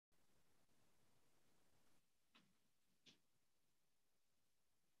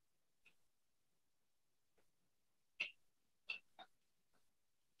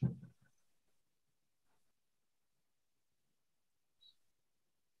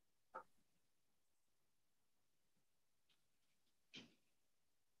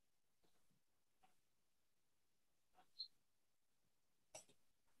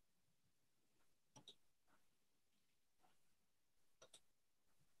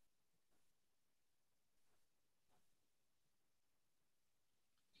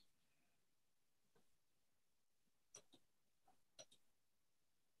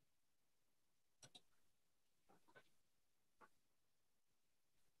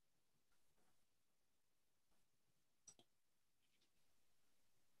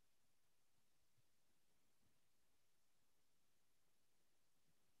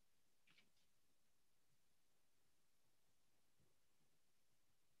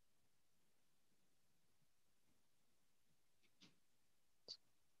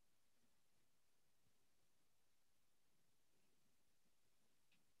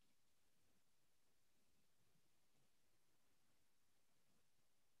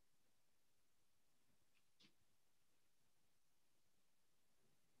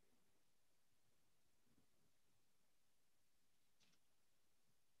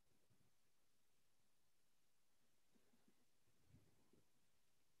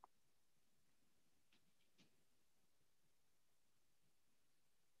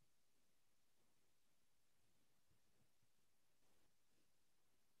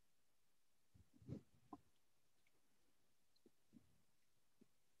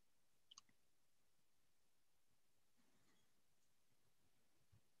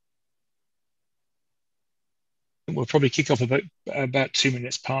We'll probably kick off about 2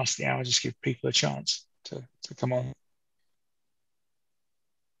 minutes past the hour, just give people a chance to come on.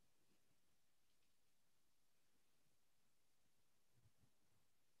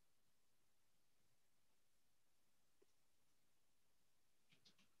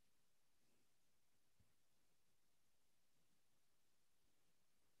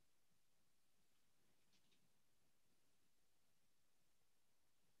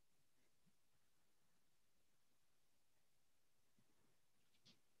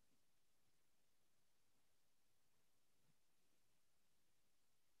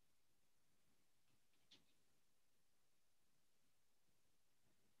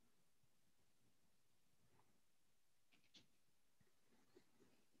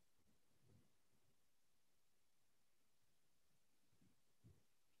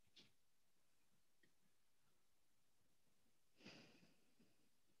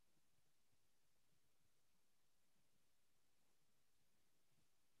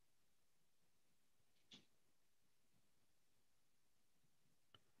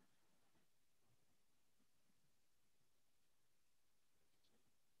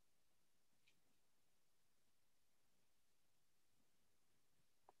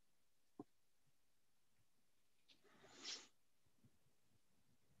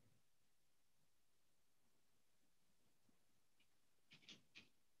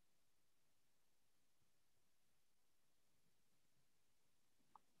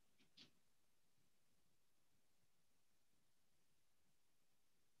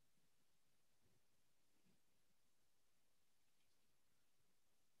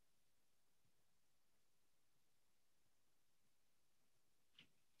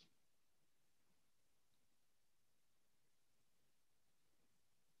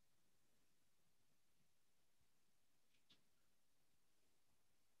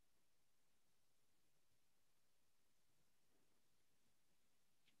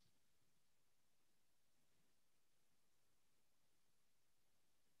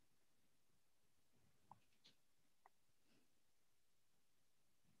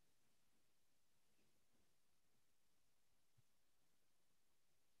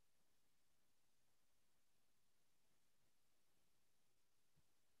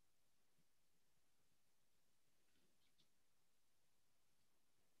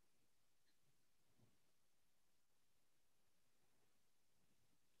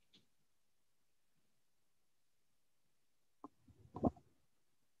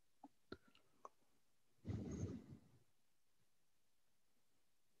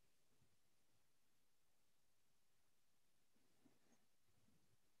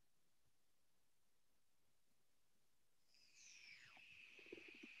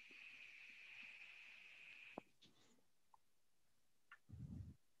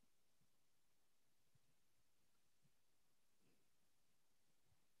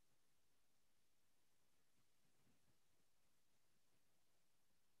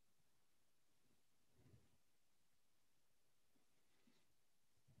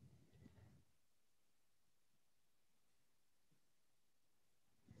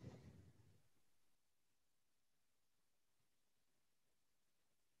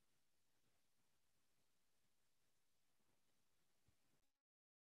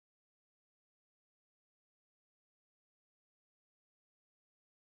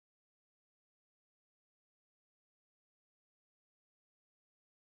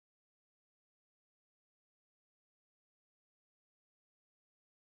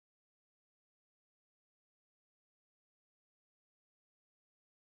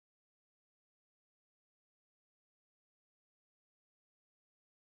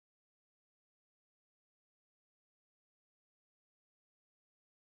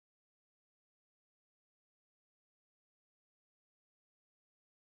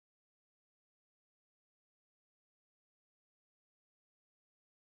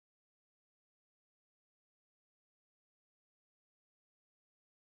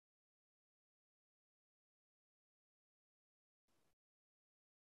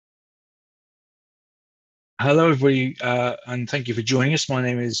 Hello, everybody, and thank you for joining us. My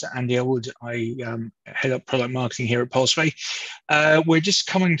name is Andy Elwood. I head up product marketing here at Pulseway. We're just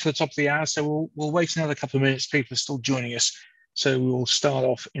coming to the top of the hour, so we'll wait another couple of minutes. People are still joining us, so we will start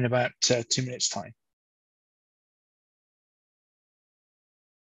off in about 2 minutes' time.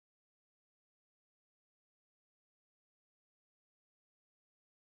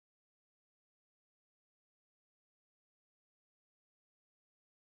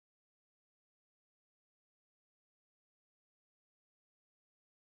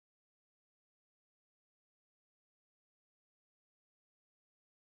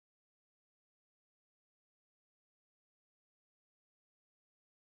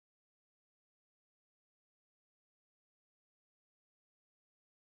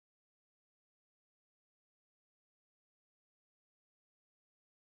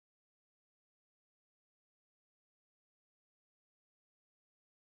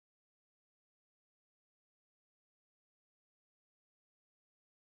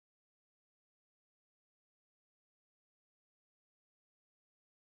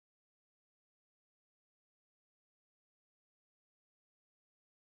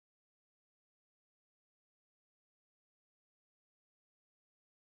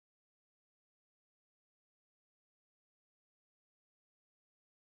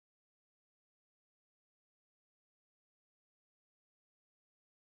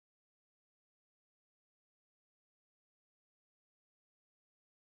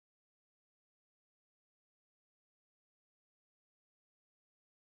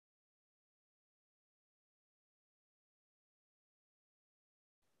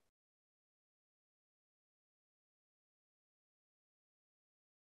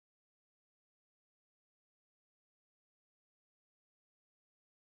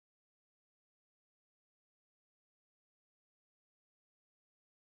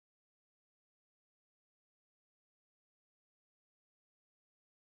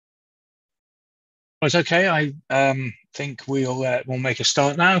 Right, okay. I think we'll make a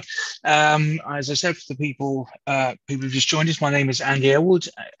start now. As I said, for the people who've just joined us, my name is Andy Elwood,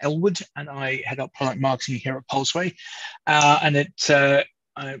 and I head up product marketing here at Pulseway. And it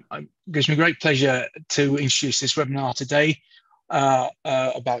gives me great pleasure to introduce this webinar today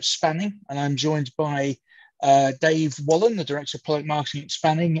about Spanning. And I'm joined by Dave Wallen, the Director of Product Marketing at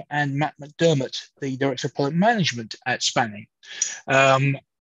Spanning, and Matt McDermott, the Director of Product Management at Spanning.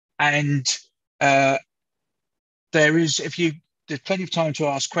 There's plenty of time to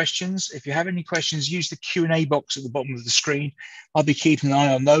ask questions. If you have any questions, use the Q&A box at the bottom of the screen. I'll be keeping an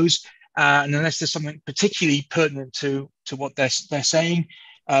eye on those. And unless there's something particularly pertinent to what they're saying,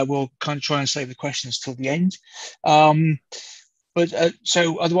 we'll kind of try and save the questions till the end.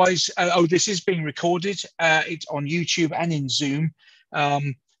 So otherwise, this is being recorded. It's on YouTube and in Zoom.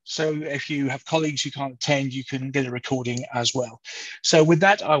 So if you have colleagues who can't attend, you can get a recording as well. So with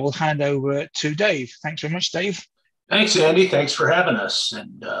that, I will hand over to Dave. Thanks very much, Dave. Thanks, Andy. Thanks for having us.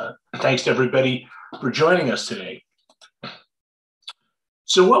 And thanks to everybody for joining us today.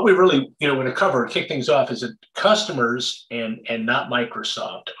 So what we really going to kick things off, is that customers and not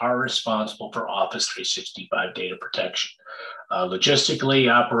Microsoft are responsible for Office 365 data protection, logistically,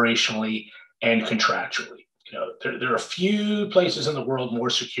 operationally, and contractually. There are a few places in the world more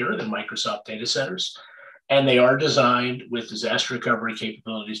secure than Microsoft data centers, and they are designed with disaster recovery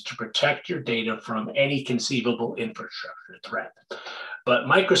capabilities to protect your data from any conceivable infrastructure threat. But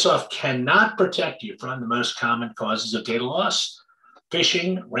Microsoft cannot protect you from the most common causes of data loss: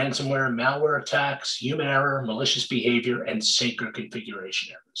 phishing, ransomware, malware attacks, human error, malicious behavior, and sacred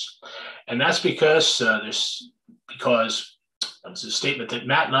configuration errors. And that's because that's a statement that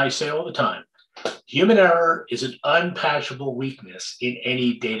Matt and I say all the time. Human error is an unpatchable weakness in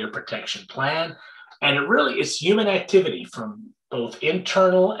any data protection plan. And it's human activity from both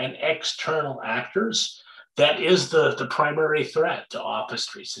internal and external actors that is the primary threat to Office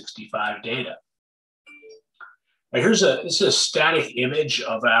 365 data. Now this is a static image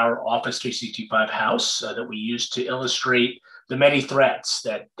of our Office 365 house that we use to illustrate the many threats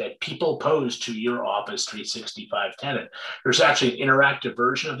that people pose to your Office 365 tenant. There's actually an interactive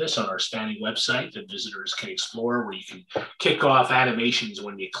version of this on our Spanning website that visitors can explore, where you can kick off animations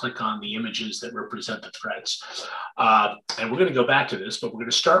when you click on the images that represent the threats. And we're going to go back to this, but we're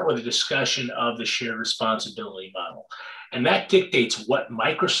going to start with a discussion of the shared responsibility model. And that dictates what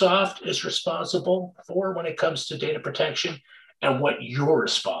Microsoft is responsible for when it comes to data protection and what you're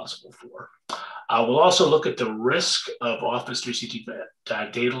responsible for. We'll also look at the risk of Office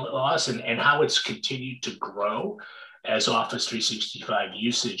 365 data loss and how it's continued to grow as Office 365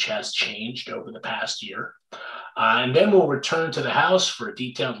 usage has changed over the past year. And then we'll return to the house for a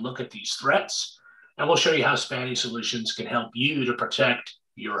detailed look at these threats, and we'll show you how Spanning Solutions can help you to protect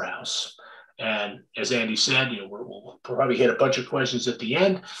your house. And as Andy said, we'll probably hit a bunch of questions at the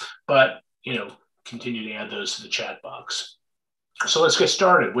end, but continue to add those to the chat box. So let's get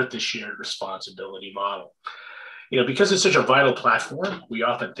started with the shared responsibility model. Because it's such a vital platform, we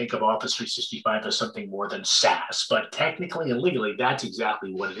often think of Office 365 as something more than SaaS, but technically and legally, that's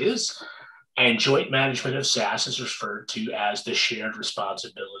exactly what it is. And joint management of SaaS is referred to as the shared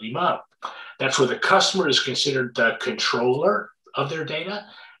responsibility model. That's where the customer is considered the controller of their data,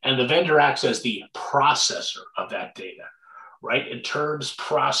 and the vendor acts as the processor of that data, right? In terms,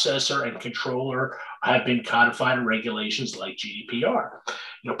 processor and controller have been codified in regulations like GDPR.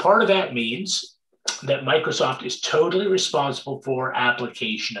 Part of that means that Microsoft is totally responsible for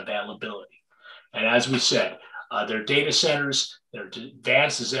application availability. And as we said, their data centers, their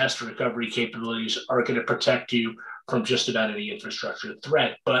advanced disaster recovery capabilities are going to protect you from just about any infrastructure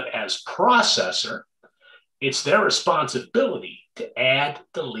threat. But as processor, it's their responsibility to add,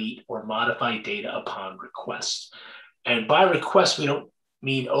 delete, or modify data upon request. And by request, we don't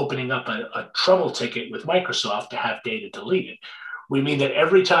mean opening up a trouble ticket with Microsoft to have data deleted. We mean that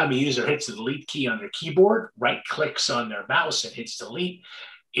every time a user hits the delete key on their keyboard, right-clicks on their mouse and hits delete,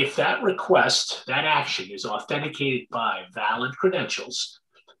 if that request, that action is authenticated by valid credentials,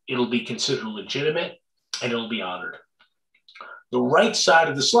 it'll be considered legitimate and it'll be honored. The right side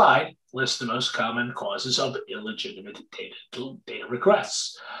of the slide lists the most common causes of illegitimate data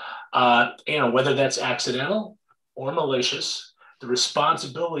requests. Whether that's accidental or malicious, the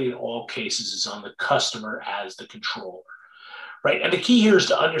responsibility in all cases is on the customer as the controller, right? And the key here is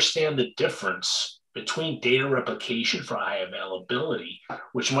to understand the difference between data replication for high availability,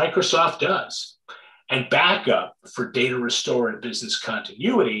 which Microsoft does, and backup for data restore and business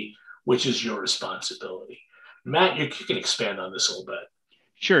continuity, which is your responsibility. Matt, you can expand on this a little bit.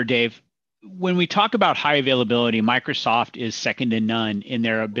 Sure, Dave. when we talk about high availability, Microsoft is second to none in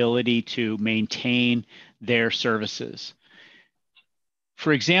their ability to maintain their services.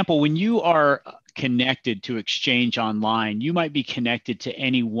 For example, when you are connected to Exchange Online, you might be connected to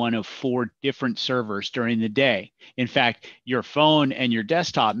any one of 4 different servers during the day. In fact, your phone and your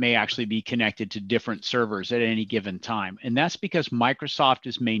desktop may actually be connected to different servers at any given time. And that's because Microsoft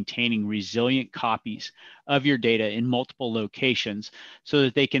is maintaining resilient copies of your data in multiple locations so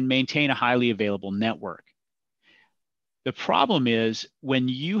that they can maintain a highly available network. The problem is when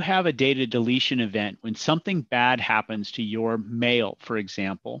you have a data deletion event, when something bad happens to your mail, for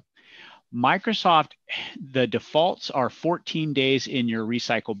example, Microsoft, the defaults are 14 days in your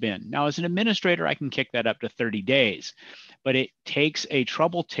recycle bin. Now, as an administrator, I can kick that up to 30 days, but it takes a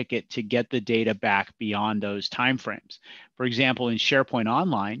trouble ticket to get the data back beyond those timeframes. For example, in SharePoint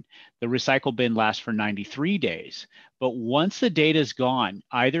Online, the recycle bin lasts for 93 days. But once the data is gone,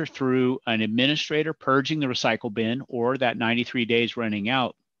 either through an administrator purging the recycle bin or that 93 days running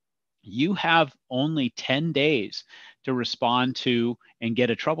out, you have only 10 days to respond to and get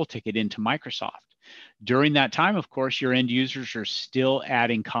a trouble ticket into Microsoft. During that time, of course, your end users are still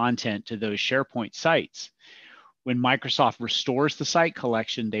adding content to those SharePoint sites. When Microsoft restores the site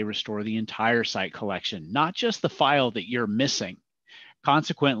collection, they restore the entire site collection, not just the file that you're missing.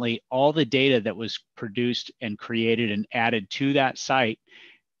 Consequently, all the data that was produced and created and added to that site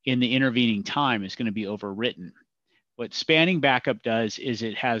in the intervening time is going to be overwritten. What spanning backup does is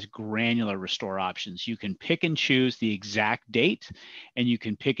it has granular restore options. You can pick and choose the exact date, and you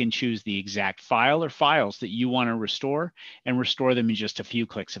can pick and choose the exact file or files that you want to restore and restore them in just a few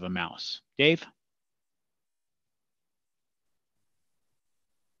clicks of a mouse. Dave?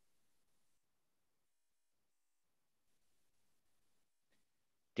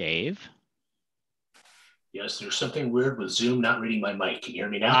 Dave? Yes, there's something weird with Zoom not reading my mic. Can you hear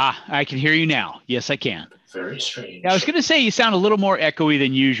me now? I can hear you now. Yes, I can. Very strange. I was going to say you sound a little more echoey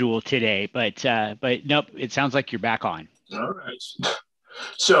than usual today, but nope, it sounds like you're back on. All right.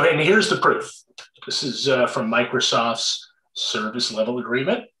 So, and here's the proof. This is from Microsoft's service level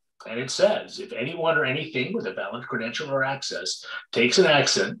agreement. And it says, if anyone or anything with a valid credential or access takes an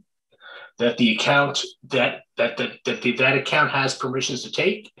action that the account that account has permissions to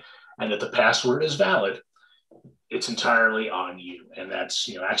take, and that the password is valid, it's entirely on you. And that's,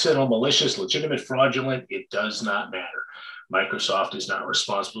 accidental, malicious, legitimate, fraudulent, it does not matter. Microsoft is not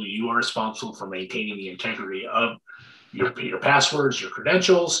responsible. You are responsible for maintaining the integrity of your passwords, your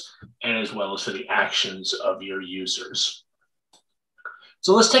credentials, and as well as for the actions of your users.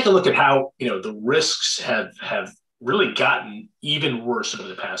 So let's take a look at how, the risks have really gotten even worse over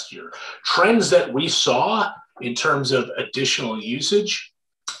the past year. Trends that we saw in terms of additional usage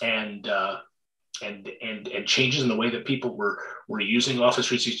and changes in the way that people were using Office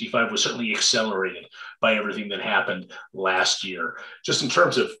 365 was certainly accelerated by everything that happened last year. Just in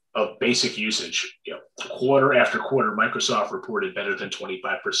terms of basic usage, quarter after quarter, Microsoft reported better than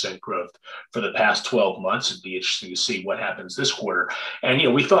 25% growth for the past 12 months. It'd be interesting to see what happens this quarter.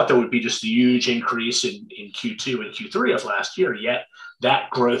 And we thought there would be just a huge increase in Q2 and Q3 of last year, yet that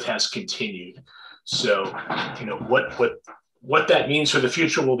growth has continued. So, what that means for the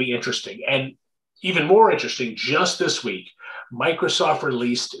future will be interesting. And even more interesting, just this week, Microsoft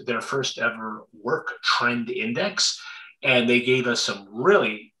released their first ever work trend index, and they gave us some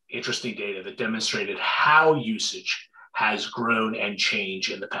really interesting data that demonstrated how usage has grown and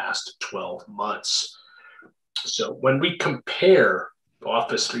changed in the past 12 months. So when we compare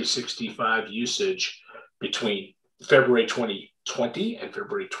Office 365 usage between February 2020 and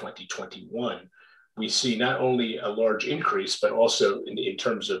February 2021, we see not only a large increase, but also in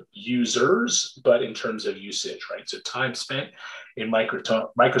terms of users, but in terms of usage, right? So time spent in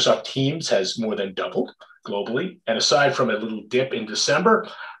Microsoft Teams has more than doubled globally. And aside from a little dip in December,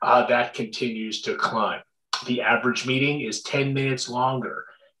 that continues to climb. The average meeting is 10 minutes longer,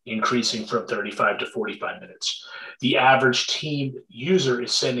 increasing from 35 to 45 minutes. The average team user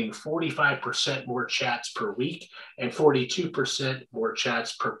is sending 45% more chats per week and 42% more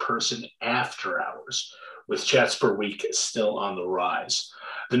chats per person after hours, with chats per week still on the rise.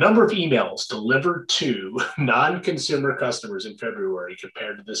 The number of emails delivered to non-consumer customers in February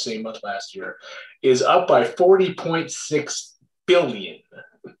compared to the same month last year is up by 40.6 billion.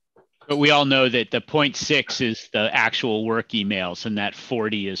 But we all know that the 0.6 is the actual work emails, and that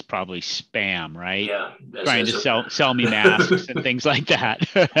 40 is probably spam, right? Yeah. Trying to sell me masks and things like that.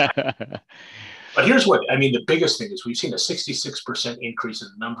 But here's the biggest thing is we've seen a 66% increase in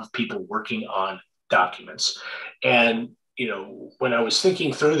the number of people working on documents. And, when I was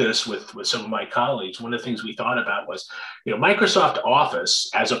thinking through this with some of my colleagues, one of the things we thought about was, Microsoft Office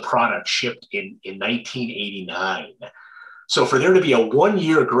as a product shipped in 1989. So for there to be a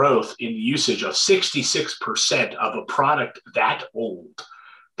 1-year growth in usage of 66% of a product that old,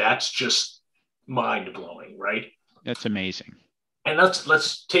 that's just mind blowing, right? That's amazing. And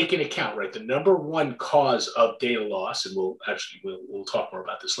let's take into account, right? The number one cause of data loss, and we'll talk more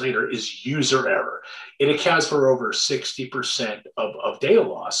about this later, is user error. It accounts for over 60% of data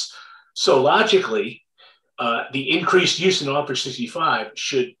loss. So logically, the increased use in Office 365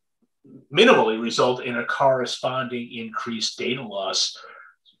 should minimally result in a corresponding increased data loss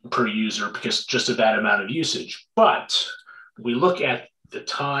per user because just of that amount of usage. But we look at the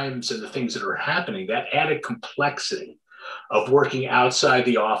times and the things that are happening, that added complexity of working outside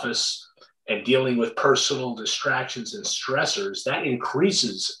the office and dealing with personal distractions and stressors, that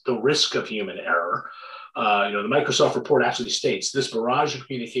increases the risk of human error. The Microsoft report actually states this barrage of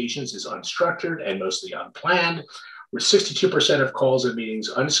communications is unstructured and mostly unplanned, with 62% of calls and meetings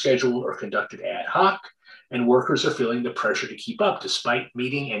unscheduled or conducted ad hoc, and workers are feeling the pressure to keep up. Despite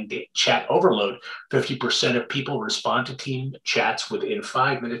meeting and chat overload, 50% of people respond to team chats within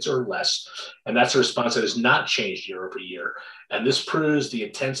 5 minutes or less, and that's a response that has not changed year over year. And this proves the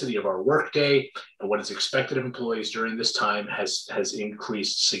intensity of our workday and what is expected of employees during this time has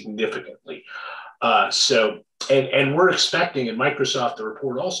increased significantly. And we're expecting, and Microsoft, the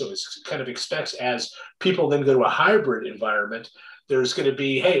report also expects as people then go to a hybrid environment, there's going to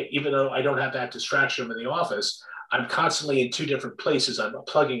be, hey, even though I don't have that distraction in the office, I'm constantly in two different places. I'm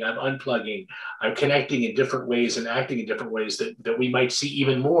plugging, I'm unplugging, I'm connecting in different ways and acting in different ways that we might see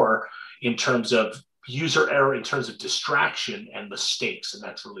even more in terms of user error, in terms of distraction and mistakes. And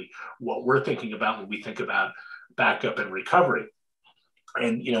that's really what we're thinking about when we think about backup and recovery.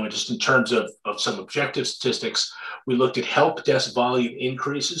 And, just in terms of some objective statistics, we looked at help desk volume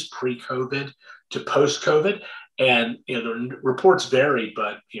increases pre-COVID to post-COVID. And, the reports vary,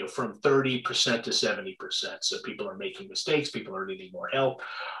 but, from 30% to 70%. So people are making mistakes, people are needing more help,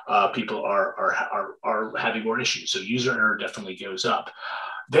 people are having more issues. So user error definitely goes up.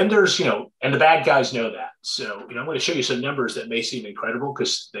 Then there's, and the bad guys know that. So, I'm going to show you some numbers that may seem incredible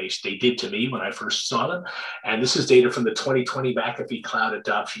because they did to me when I first saw them. And this is data from the 2020 McAfee Cloud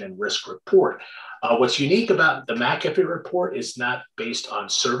Adoption and Risk Report. What's unique about the McAfee report is not based on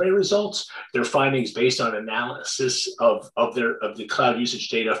survey results. Their findings based on analysis of the cloud usage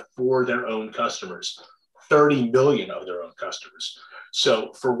data for their own customers, 30 million of their own customers.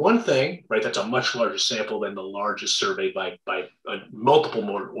 So for one thing, right, that's a much larger sample than the largest survey by multiple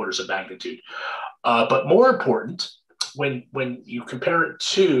more orders of magnitude. But more important, when you compare it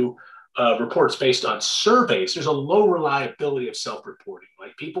to reports based on surveys, there's a low reliability of self-reporting.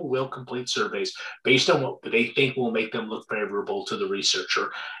 Like people will complete surveys based on what they think will make them look favorable to the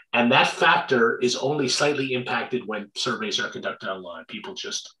researcher. And that factor is only slightly impacted when surveys are conducted online. People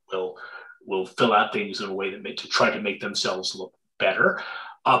just will fill out things in a way to try to make themselves look better.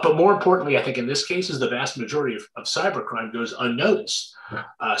 But more importantly, I think in this case, is the vast majority of cybercrime goes unnoticed.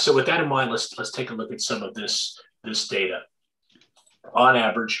 So with that in mind, let's take a look at some of this data. On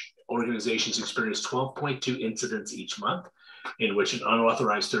average, organizations experience 12.2 incidents each month in which an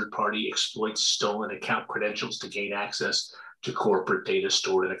unauthorized third party exploits stolen account credentials to gain access to corporate data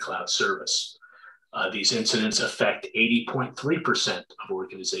stored in a cloud service. These incidents affect 80.3% of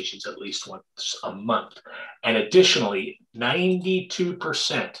organizations at least once a month. And additionally,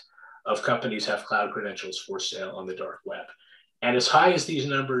 92% of companies have cloud credentials for sale on the dark web. And as high as these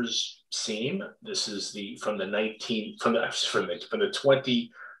numbers seem, this is from the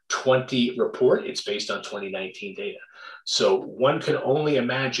 2020 report. It's based on 2019 data. So one can only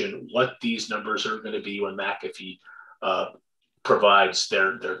imagine what these numbers are going to be when McAfee provides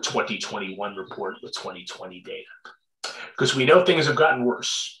their 2021 report with 2020 data. Because we know things have gotten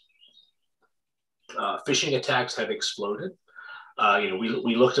worse. Phishing attacks have exploded.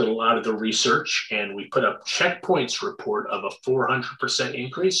 We looked at a lot of the research and we put up Checkpoint's report of a 400%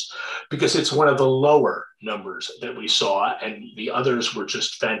 increase because it's one of the lower numbers that we saw, and the others were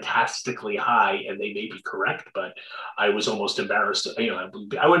just fantastically high, and they may be correct, but I was almost embarrassed.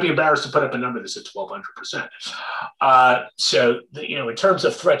 I would be embarrassed to put up a number that's at 1,200%. In terms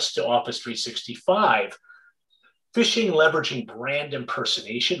of threats to Office 365, Phishing leveraging brand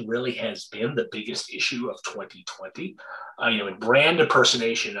impersonation really has been the biggest issue of 2020. In brand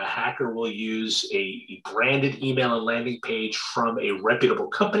impersonation, a hacker will use a branded email and landing page from a reputable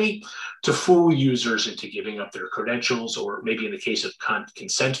company to fool users into giving up their credentials, or maybe in the case of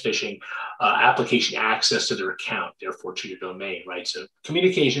consent phishing, application access to their account, therefore to your domain, right? So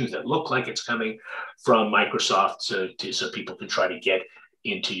communications that look like it's coming from Microsoft so people can try to get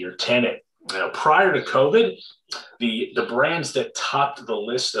into your tenant. Now, prior to COVID, the brands that topped the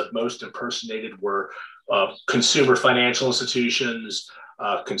list of most impersonated were consumer financial institutions,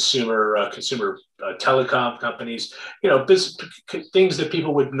 consumer telecom companies, things that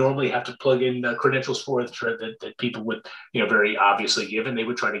people would normally have to plug in credentials for that people would, very obviously give, and they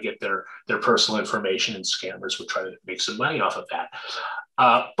would try to get their personal information, and scammers would try to make some money off of that.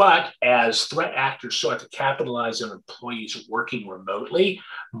 But as threat actors sought to capitalize on employees working remotely,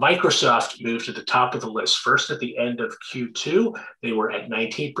 Microsoft moved to the top of the list. First, at the end of Q2, they were at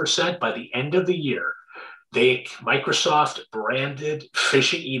 19%. By the end of the year, Microsoft branded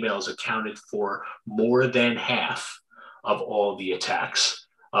phishing emails accounted for more than half of all the attacks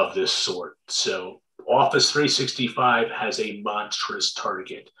of this sort. So Office 365 has a monstrous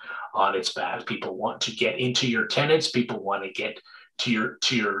target on its back. People want to get into your tenants. People want to get to your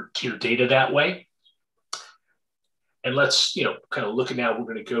data that way. And let's, kind of look at now, we're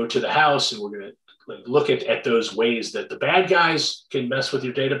going to go to the house and we're going to look at those ways that the bad guys can mess with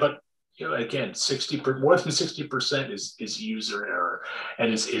your data. But, again, more than 60% is user error,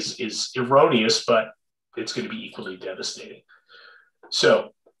 and is erroneous, but it's going to be equally devastating.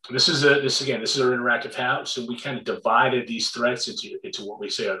 So this is our interactive house. So we kind of divided these threats into what we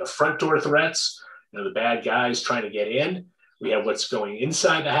say are the front door threats, the bad guys trying to get in. We have what's going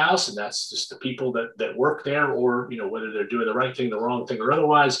inside the house, and that's just the people that work there, or whether they're doing the right thing, the wrong thing, or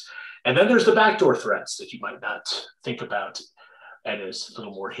otherwise. And then there's the backdoor threats that you might not think about, and is a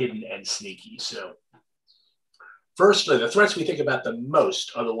little more hidden and sneaky. So firstly, the threats we think about the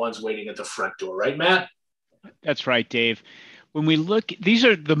most are the ones waiting at the front door, right, Matt? That's right, Dave. When we look, these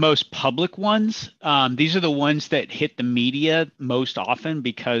are the most public ones. These are the ones that hit the media most often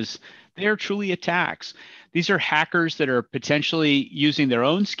because they are truly attacks. These are hackers that are potentially using their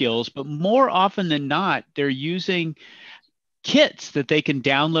own skills, but more often than not, they're using kits that they can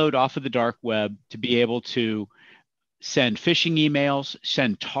download off of the dark web to be able to send phishing emails,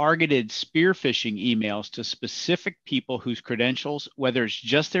 send targeted spear phishing emails to specific people whose credentials, whether it's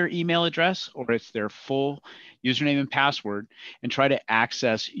just their email address or it's their full username and password, and try to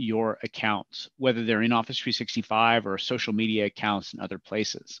access your accounts, whether they're in Office 365 or social media accounts and other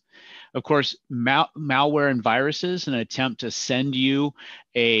places. Of course, malware and viruses, an attempt to send you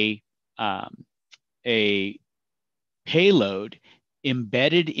a payload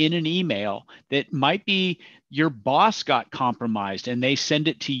embedded in an email that might be your boss got compromised and they send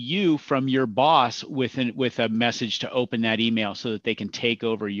it to you from your boss with a message to open that email so that they can take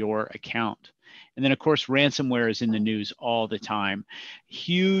over your account. And then, of course, ransomware is in the news all the time.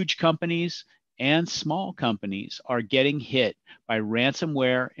 Huge companies and small companies are getting hit by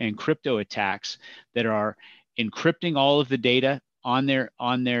ransomware and crypto attacks that are encrypting all of the data on their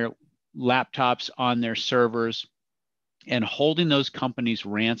laptops, on their servers, and holding those companies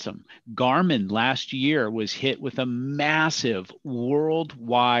ransom. Garmin last year was hit with a massive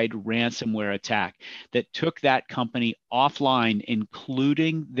worldwide ransomware attack that took that company offline,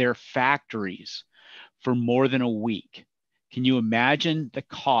 including their factories, for more than a week. Can you imagine the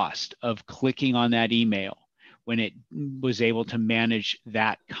cost of clicking on that email when it was able to manage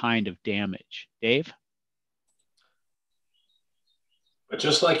that kind of damage? Dave? But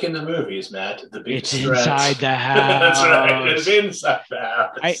just like in the movies, Matt, the biggest it's threat. Inside the house. That's right. It is inside the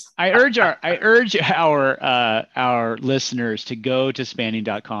house. I urge our listeners to go to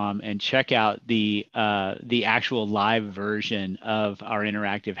spanning.com and check out the actual live version of our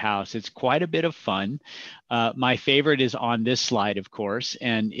interactive house. It's quite a bit of fun. My favorite is on this slide, of course,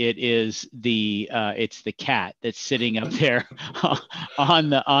 and it's the cat that's sitting up there on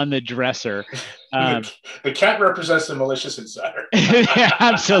the dresser. The cat represents the malicious insider.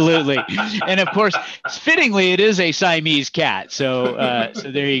 Absolutely, and of course, fittingly, it is a Siamese cat. So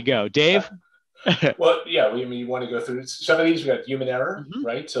there you go, Dave. Well, yeah, you want to go through some of these. We got human error,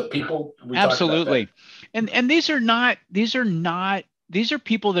 right? So people, absolutely, and these are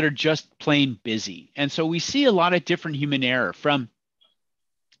people that are just plain busy, and so we see a lot of different human error from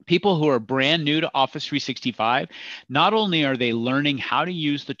people who are brand new to Office 365. Not only are they learning how to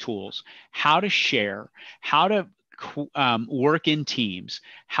use the tools, how to share, how to work in teams,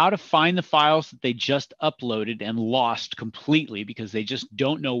 how to find the files that they just uploaded and lost completely because they just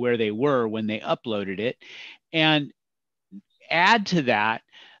don't know where they were when they uploaded it. And add to that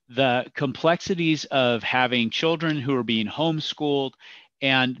the complexities of having children who are being homeschooled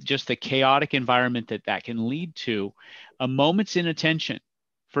and just the chaotic environment that that can lead to. A moment's inattention,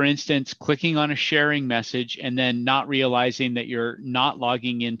 for instance, clicking on a sharing message and then not realizing that you're not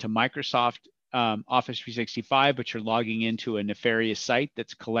logging into Microsoft Office 365, but you're logging into a nefarious site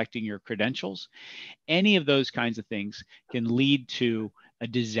that's collecting your credentials. Any of those kinds of things can lead to a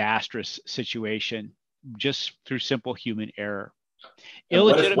disastrous situation just through simple human error.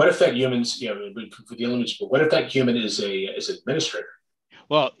 What if that human's, for the elements, but what if that human is an administrator?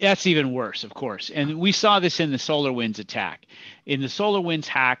 Well, that's even worse, of course. And we saw this in the SolarWinds attack. In the SolarWinds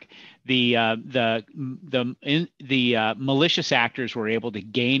hack, the malicious actors were able to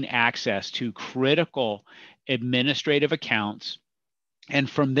gain access to critical administrative accounts. And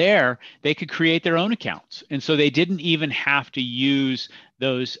from there, they could create their own accounts. And so they didn't even have to use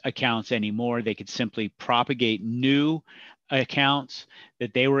those accounts anymore. They could simply propagate new accounts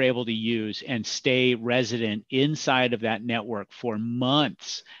that they were able to use and stay resident inside of that network for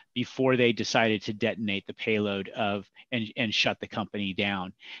months before they decided to detonate the payload and shut the company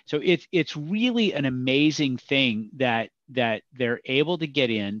down. So it's really an amazing thing that they're able to get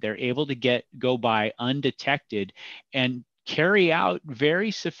in, they're able to go by undetected and carry out very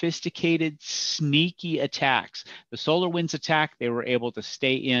sophisticated, sneaky attacks. The SolarWinds attack, they were able to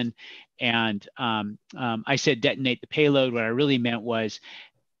stay in and I said detonate the payload. What I really meant was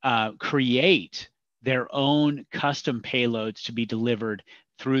create their own custom payloads to be delivered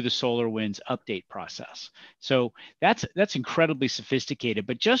through the SolarWinds update process. So that's incredibly sophisticated.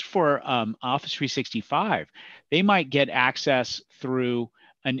 But just for Office 365, they might get access through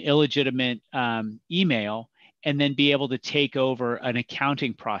an illegitimate email and then be able to take over an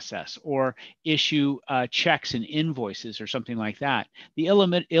accounting process or issue checks and invoices or something like that. The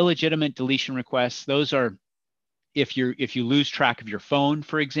illegitimate deletion requests, those are if you lose track of your phone,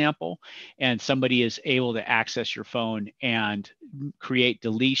 for example, and somebody is able to access your phone and create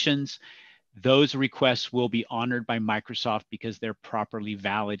deletions, those requests will be honored by Microsoft because they're properly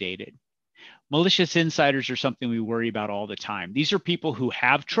validated. Malicious insiders are something we worry about all the time. These are people who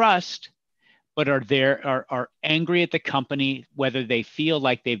have trust, but are angry at the company, whether they feel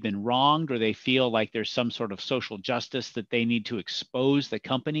like they've been wronged or they feel like there's some sort of social justice that they need to expose the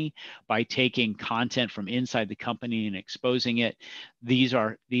company by taking content from inside the company and exposing it. These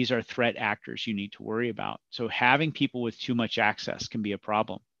are threat actors you need to worry about. So having people with too much access can be a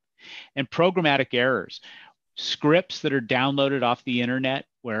problem. And programmatic errors. Scripts that are downloaded off the internet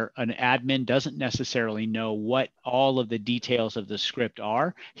where an admin doesn't necessarily know what all of the details of the script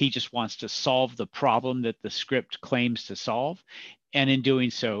are. He just wants to solve the problem that the script claims to solve. And in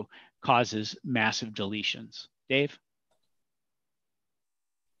doing so, causes massive deletions. Dave?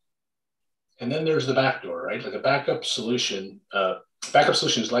 And then there's the backdoor, right? Like a backup solution. Backup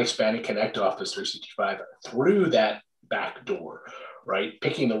solutions like span and connect Office 365 through that backdoor, right?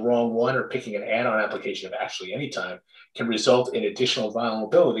 Picking the wrong one or picking an add-on application at actually any time can result in additional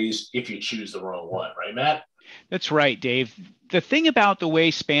vulnerabilities if you choose the wrong one, right, Matt? That's right, Dave. The thing about the way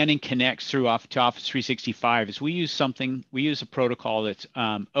spanning connects through Office 365 is we use a protocol that's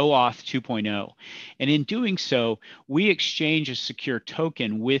OAuth 2.0. And in doing so, we exchange a secure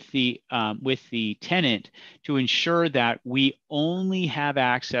token with the tenant to ensure that we only have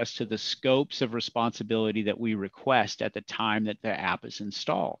access to the scopes of responsibility that we request at the time that the app is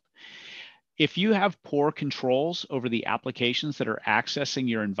installed. If you have poor controls over the applications that are accessing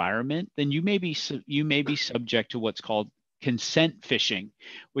your environment, then you may be subject to what's called consent phishing,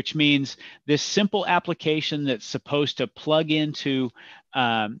 which means this simple application that's supposed to plug into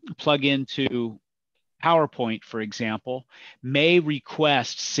PowerPoint, for example, may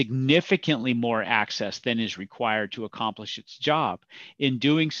request significantly more access than is required to accomplish its job. In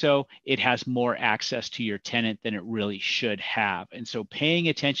doing so, it has more access to your tenant than it really should have. And so paying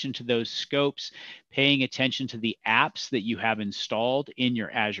attention to those scopes, paying attention to the apps that you have installed in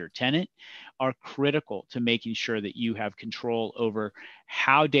your Azure tenant are critical to making sure that you have control over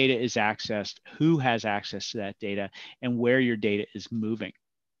how data is accessed, who has access to that data, and where your data is moving.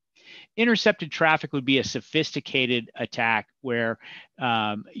 Intercepted traffic would be a sophisticated attack where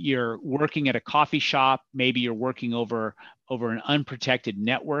you're working at a coffee shop. Maybe you're working over an unprotected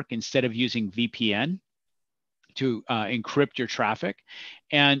network instead of using VPN to encrypt your traffic.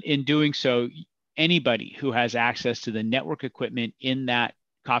 And in doing so, anybody who has access to the network equipment in that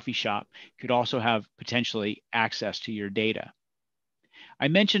coffee shop could also have potentially access to your data. I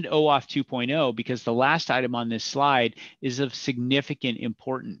mentioned OAuth 2.0 because the last item on this slide is of significant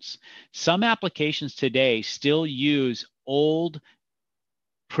importance. Some applications today still use old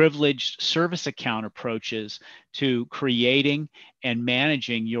privileged service account approaches to creating and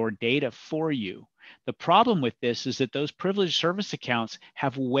managing your data for you. The problem with this is that those privileged service accounts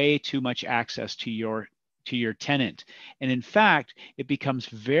have way too much access to your tenant. And in fact, it becomes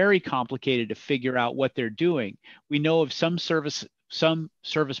very complicated to figure out what they're doing. We know of some service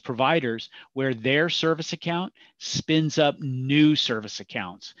providers where their service account spins up new service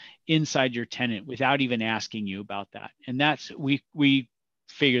accounts inside your tenant without even asking you about that. And that's, we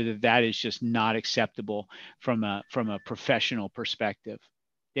figure that that is just not acceptable from a professional perspective.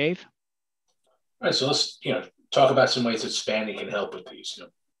 Dave? All right, so let's talk about some ways that spanning can help with these.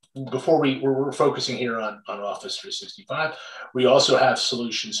 Before we're focusing here on Office 365, we also have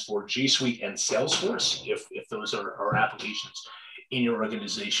solutions for G Suite and Salesforce if those are applications in your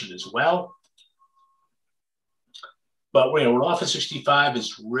organization as well. But where Office 365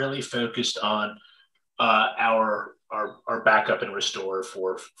 is really focused on our backup and restore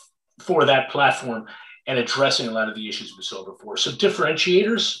for that platform and addressing a lot of the issues we saw before. So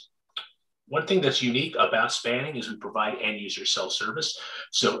differentiators. One thing that's unique about spanning is we provide end user self-service.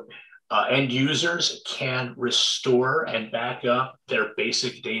 So end users can restore and back up their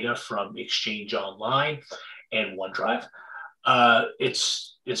basic data from Exchange Online and OneDrive.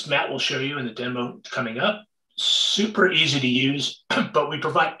 It's Matt will show you in the demo coming up. Super easy to use, but we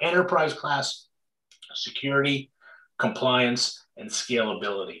provide enterprise class security, compliance, and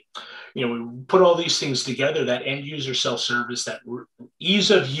scalability. We put all these things together, that end user self-service, that ease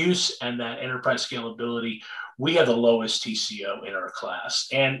of use, and that enterprise scalability. We have the lowest TCO in our class,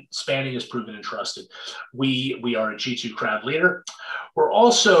 and spanning is proven and trusted. We are a G2 crowd leader. We're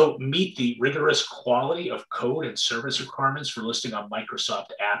also meet the rigorous quality of code and service requirements for listing on Microsoft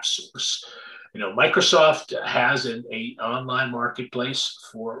AppSource. Microsoft has an online marketplace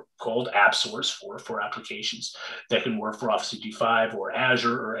called AppSource for applications that can work for Office 365 or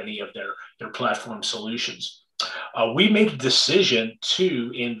Azure or any of their platform solutions. We made a decision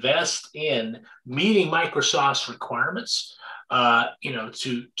to invest in meeting Microsoft's requirements,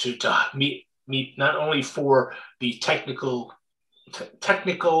 to meet not only for the technical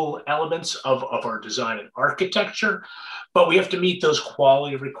elements of our design and architecture, but we have to meet those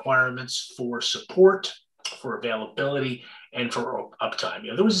quality requirements for support, for availability, and for uptime.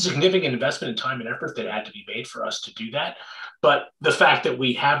 There was a significant investment in time and effort that had to be made for us to do that. But the fact that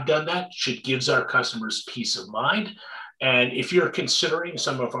we have done that gives our customers peace of mind. And if you're considering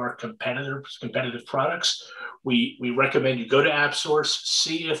some of our competitive products, we recommend you go to AppSource,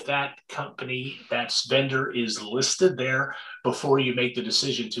 see if that company, that vendor is listed there before you make the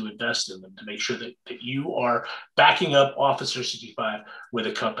decision to invest in them, to make sure that you are backing up Office 365 with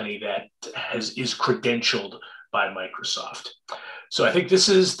a company that is credentialed by Microsoft. So I think this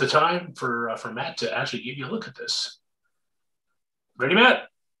is the time for Matt to actually give you a look at this. Ready, Matt?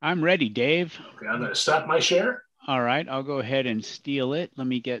 I'm ready, Dave. Okay, I'm going to stop my share. All right, I'll go ahead and steal it. Let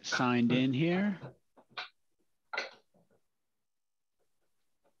me get signed in here.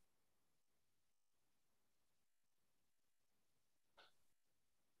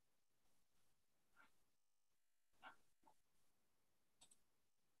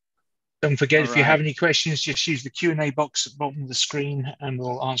 Don't forget, if you have any questions, just use the Q&A box at the bottom of the screen and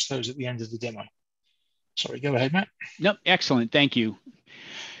we'll answer those at the end of the demo. Sorry, go ahead, Matt. Nope, excellent, thank you.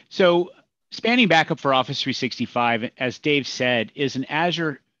 So spanning backup for Office 365, as Dave said, is an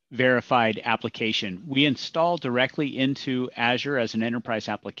Azure verified application. We install directly into Azure as an enterprise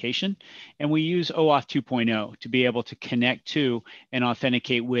application, and we use OAuth 2.0 to be able to connect to and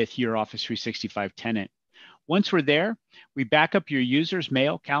authenticate with your Office 365 tenant. Once we're there, we back up your users'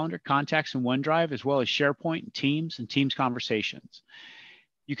 mail, calendar, contacts, and OneDrive, as well as SharePoint, and Teams conversations.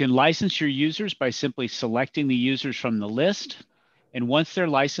 You can license your users by simply selecting the users from the list. And once they're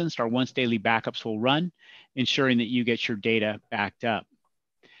licensed, our once daily backups will run, ensuring that you get your data backed up.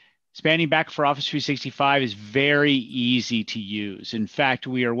 Spanning backup for Office 365 is very easy to use. In fact,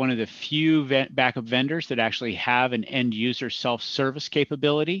 we are one of the few backup vendors that actually have an end user self-service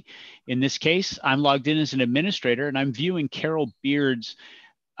capability. In this case, I'm logged in as an administrator and I'm viewing Carol Beard's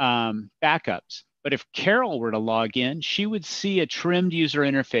backups. But if Carol were to log in, she would see a trimmed user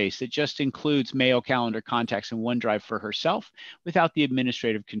interface that just includes mail, calendar, contacts, and OneDrive for herself without the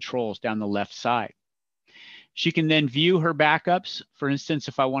administrative controls down the left side. She can then view her backups. For instance,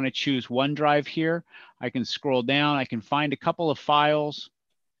 if I want to choose OneDrive here, I can scroll down. I can find a couple of files.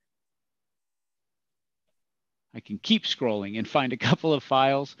 I can keep scrolling and find a couple of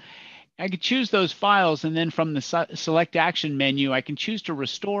files. I could choose those files, and then from the select action menu, I can choose to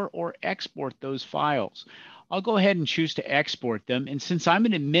restore or export those files. I'll go ahead and choose to export them. And since I'm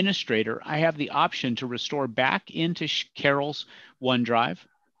an administrator, I have the option to restore back into Carol's OneDrive,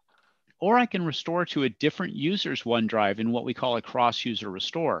 or I can restore to a different user's OneDrive in what we call a cross-user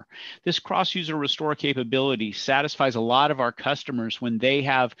restore. This cross-user restore capability satisfies a lot of our customers when they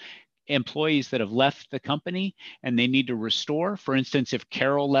have employees that have left the company and they need to restore. For instance, if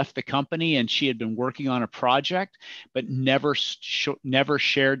Carol left the company and she had been working on a project but never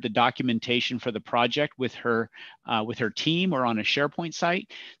shared the documentation for the project with her team or on a SharePoint site,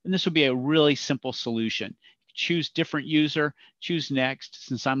 then this would be a really simple solution. Choose different user, choose next.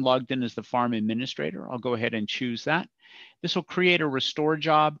 Since I'm logged in as the farm administrator, I'll go ahead and choose that. This will create a restore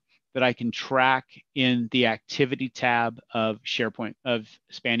job that I can track in the activity tab of SharePoint, of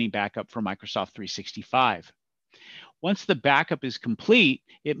Spanning Backup for Microsoft 365. Once the backup is complete,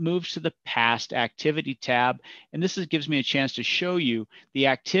 it moves to the past activity tab. And this gives me a chance to show you the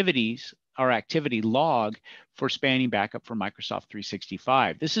activities, our activity log for Spanning Backup for Microsoft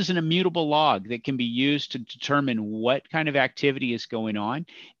 365. This is an immutable log that can be used to determine what kind of activity is going on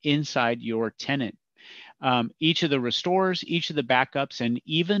inside your tenant. Each of the restores, each of the backups, and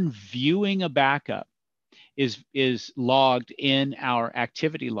even viewing a backup is logged in our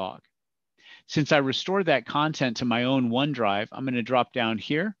activity log. Since I restored that content to my own OneDrive, I'm going to drop down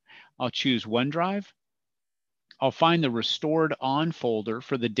here. I'll choose OneDrive. I'll find the restored on folder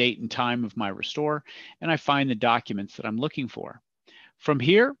for the date and time of my restore, and I find the documents that I'm looking for. From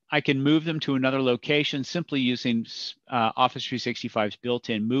here, I can move them to another location simply using Office 365's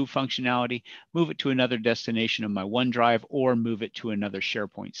built-in move functionality, move it to another destination of my OneDrive, or move it to another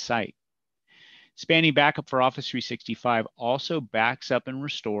SharePoint site. Spanning Backup for Office 365 also backs up and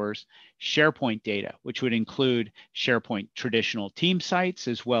restores SharePoint data, which would include SharePoint traditional team sites,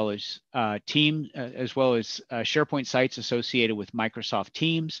 as well as SharePoint sites associated with Microsoft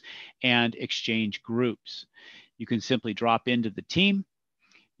Teams and Exchange groups. You can simply drop into the team.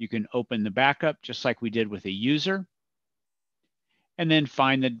 You can open the backup just like we did with a user, and then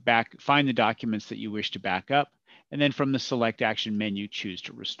find the documents that you wish to back up. And then from the select action menu, choose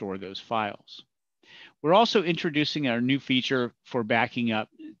to restore those files. We're also introducing our new feature for backing up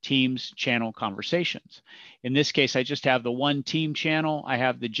Teams channel conversations. In this case, I just have the one team channel. I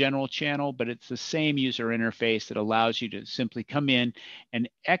have the general channel, but it's the same user interface that allows you to simply come in and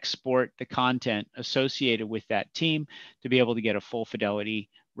export the content associated with that team to be able to get a full fidelity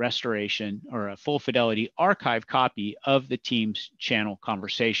restoration or a full fidelity archive copy of the Teams channel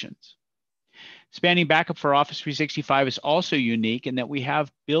conversations. Spanning Backup for Office 365 is also unique in that we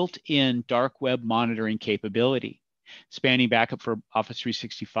have built-in dark web monitoring capability. Spanning Backup for Office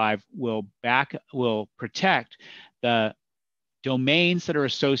 365 will protect the domains that are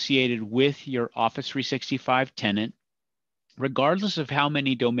associated with your Office 365 tenant, regardless of how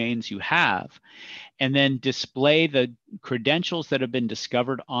many domains you have, and then display the credentials that have been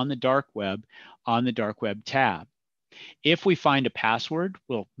discovered on the dark web tab. If we find a password,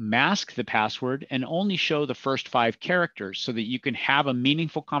 we'll mask the password and only show the first 5 characters so that you can have a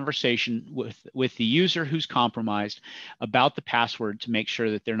meaningful conversation with the user who's compromised about the password to make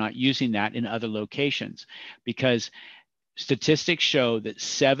sure that they're not using that in other locations. Because statistics show that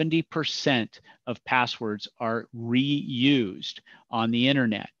 70% of passwords are reused on the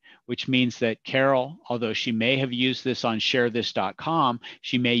internet, which means that Carol, although she may have used this on sharethis.com,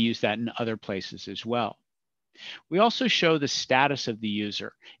 she may use that in other places as well. We also show the status of the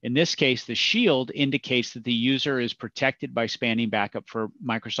user. In this case, the shield indicates that the user is protected by Spanning Backup for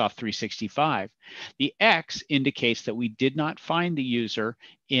Microsoft 365. The X indicates that we did not find the user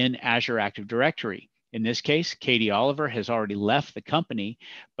in Azure Active Directory. In this case, Katie Oliver has already left the company,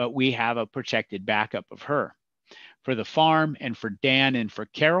 but we have a protected backup of her. For the farm and for Dan and for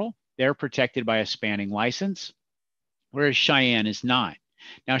Carol, they're protected by a spanning license, whereas Cheyenne is not.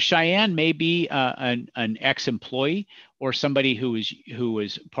 Now, Cheyenne may be an ex-employee or somebody who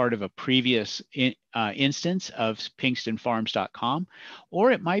was part of a previous instance of pinkstonfarms.com,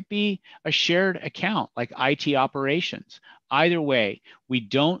 or it might be a shared account like IT operations. Either way, we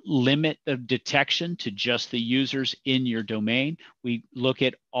don't limit the detection to just the users in your domain. We look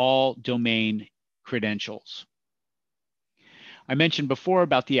at all domain credentials. I mentioned before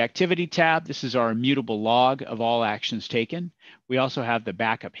about the activity tab. This is our immutable log of all actions taken. We also have the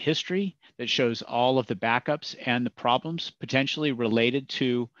backup history that shows all of the backups and the problems potentially related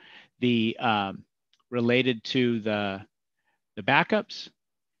to the backups.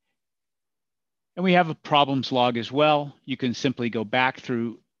 And we have a problems log as well. You can simply go back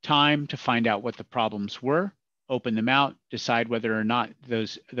through time to find out what the problems were open them out, decide whether or not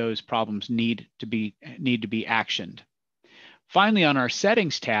those problems need to be actioned. Finally, on our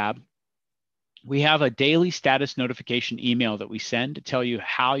settings tab, we have a daily status notification email that we send to tell you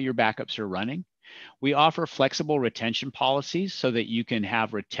how your backups are running. We offer flexible retention policies so that you can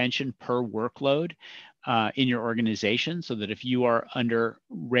have retention per workload in your organization, so that if you are under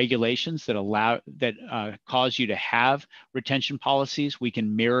regulations that cause you to have retention policies, we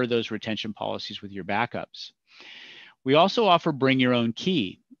can mirror those retention policies with your backups. We also offer bring your own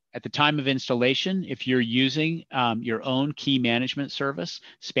key. At the time of installation, if you're using your own key management service,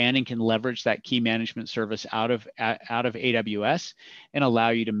 Spanning can leverage that key management service out of AWS and allow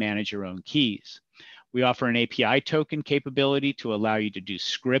you to manage your own keys. We offer an API token capability to allow you to do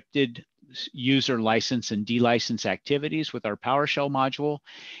scripted user license and delicense activities with our PowerShell module.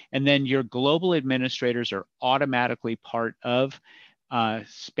 And then your global administrators are automatically part of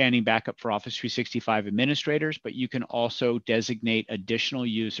Spanning Backup for Office 365 administrators, but you can also designate additional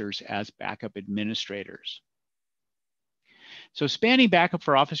users as backup administrators. So Spanning Backup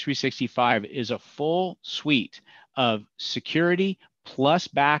for Office 365 is a full suite of security plus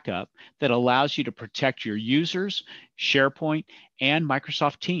backup that allows you to protect your users, SharePoint, and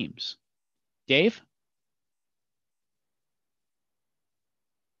Microsoft Teams. Dave?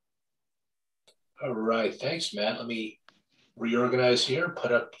 All right, thanks, Matt. Let me reorganize here,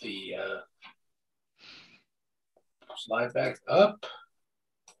 put up the slide back up.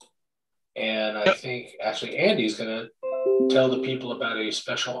 And I think actually Andy's going to tell the people about a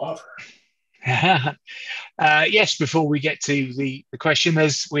special offer. Yes, before we get to the question,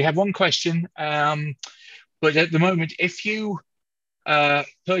 we have one question, but at the moment, if you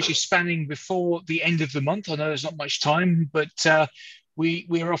purchase Spanning before the end of the month, I know there's not much time, but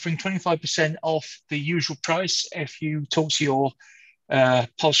we are offering 25% off the usual price. If you talk to your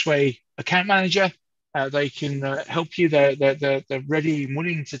Pulseway account manager, they can help you. They're ready and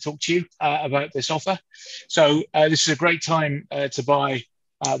willing to talk to you about this offer. So this is a great time to buy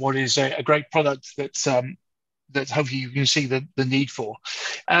what is a great product that hopefully you can see the need for.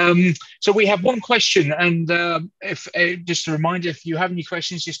 So we have one question, and if just a reminder, if you have any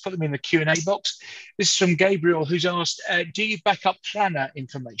questions, just put them in the Q&A box. This is from Gabriel, who's asked, do you back up planner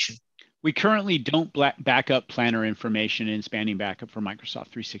information? We currently don't back up planner information in Spanning Backup for Microsoft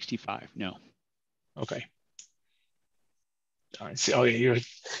 365, no. Okay. Oh, yeah,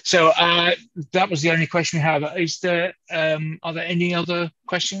 so that was the only question we have. Is there, are there any other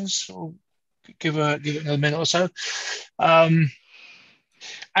questions? Or give it another minute or so. And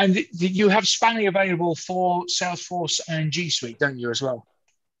you have Spanning available for Salesforce and G Suite, don't you, as well?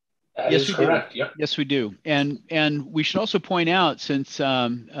 Yes, we correct. Yep. Yes, we do. And we should also point out, since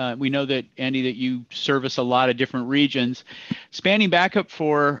we know that, Andy, that you service a lot of different regions, Spanning Backup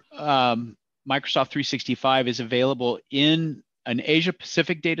for Microsoft 365 is available in an Asia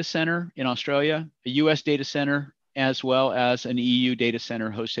Pacific data center in Australia, a US data center, as well as an EU data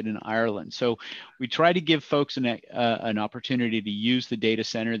center hosted in Ireland. So we try to give folks an opportunity to use the data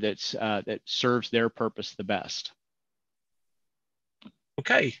center that serves their purpose the best.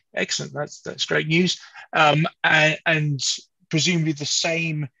 Okay, excellent. That's great news. And presumably the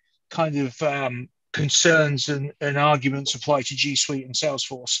same kind of concerns and arguments apply to G Suite and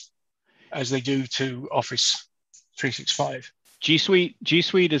Salesforce as they do to Office 365. G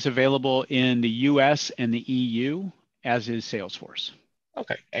Suite is available in the US and the EU, as is Salesforce.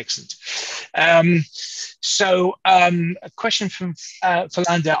 Okay, excellent. So a question from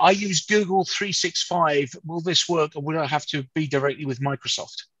Philanda. I use Google 365. Will this work, or would I have to be directly with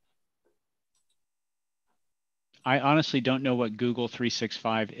Microsoft? I honestly don't know what Google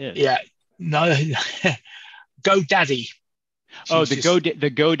 365 is. Yeah, no, GoDaddy. Oh, the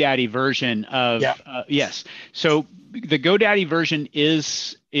GoDaddy version of yes. So the GoDaddy version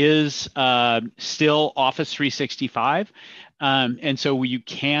is still Office 365, and so you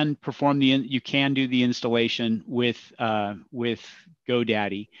can do the installation with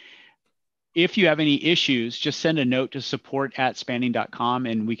GoDaddy. If you have any issues, just send a note to support@spanning.com,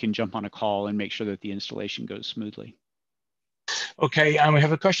 and we can jump on a call and make sure that the installation goes smoothly. Okay, and we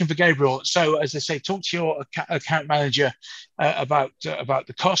have a question for Gabriel. So, as I say, talk to your account manager about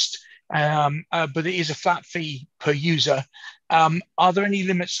the cost, but it is a flat fee per user. Are there any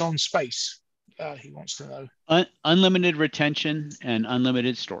limits on space? He wants to know. Unlimited retention and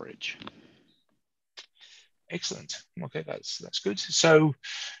unlimited storage. Excellent. Okay, that's good. So,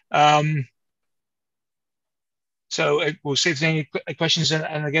 we'll see if there's any questions.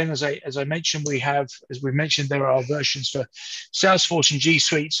 And again, as I mentioned, as we mentioned, there are versions for Salesforce and G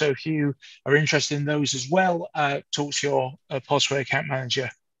Suite. So if you are interested in those as well, talk to your Pulseway account manager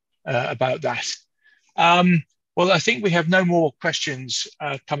about that. Well, I think we have no more questions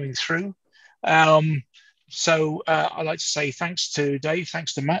coming through. So I'd like to say thanks to Dave,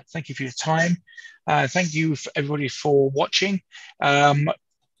 thanks to Matt, thank you for your time. Thank you for everybody for watching.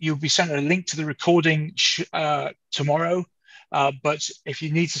 You'll be sent a link to the recording tomorrow. But if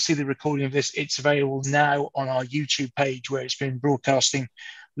you need to see the recording of this, it's available now on our YouTube page where it's been broadcasting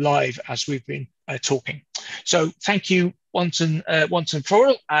live as we've been talking. So thank you once and for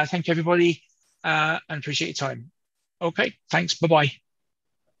all. Thank you, everybody, and appreciate your time. Okay, thanks. Bye-bye.